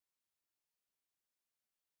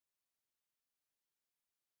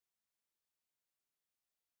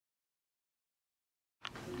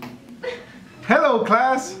Hello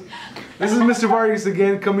class, this is Mr. Vargas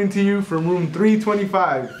again coming to you from room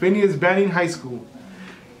 325, Phineas Banning High School.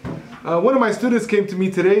 One of my students came to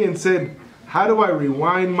me today and said, how do I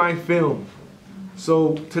rewind my film?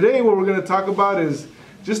 So today what we're going to talk about is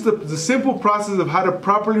just the simple process of how to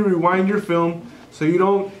properly rewind your film so you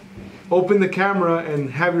don't open the camera and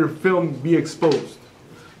have your film be exposed.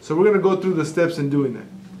 So we're going to go through the steps in doing that.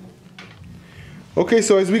 Okay,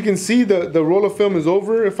 so as we can see, the roll of film is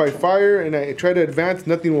over. If I fire and I try to advance,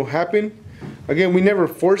 nothing will happen. Again, we never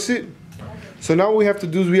force it. So now what we have to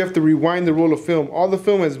do is we have to rewind the roll of film. All the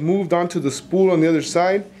film has moved onto the spool on the other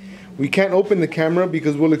side. We can't open the camera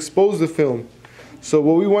because we'll expose the film. So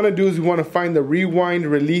what we want to do is we want to find the rewind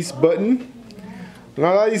release button.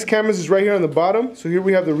 Now a lot of these cameras is right here on the bottom. So here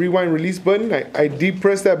we have the rewind release button. I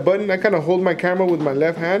depress that button. I kind of hold my camera with my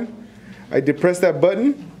left hand. I depress that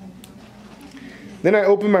button. Then I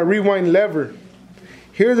open my rewind lever.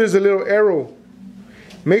 Here there's a little arrow.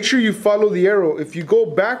 Make sure you follow the arrow. If you go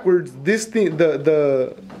backwards, this thing,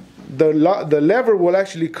 the lever will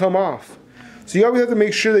actually come off. So you always have to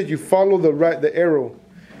make sure that you follow the arrow,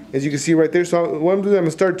 as you can see right there. So what I'm doing, I'm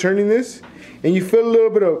gonna start turning this, and you feel a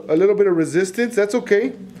little bit of resistance. That's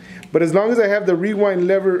okay, but as long as I have the rewind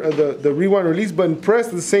lever, the rewind release button pressed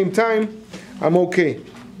at the same time, I'm okay.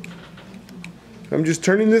 I'm just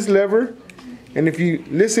turning this lever. And if you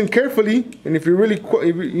listen carefully, and if you really,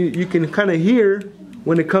 you can kind of hear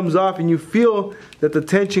when it comes off, and you feel that the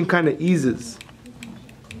tension kind of eases.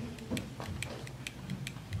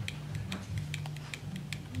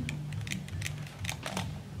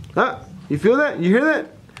 Ah, you feel that? You hear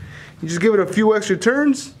that? You just give it a few extra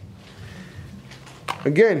turns.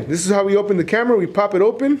 Again, this is how we open the camera. We pop it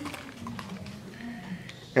open,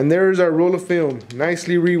 and there's our roll of film,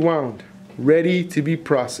 nicely rewound, ready to be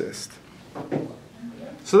processed.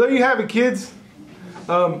 So there you have it, kids.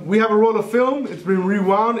 We have a roll of film. It's been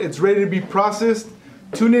rewound. It's ready to be processed.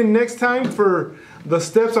 Tune in next time for the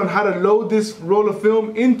steps on how to load this roll of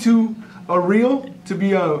film into a reel to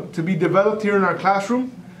be developed here in our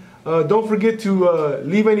classroom. Don't forget to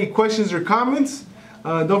leave any questions or comments.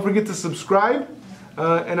 Don't forget to subscribe,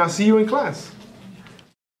 and I'll see you in class.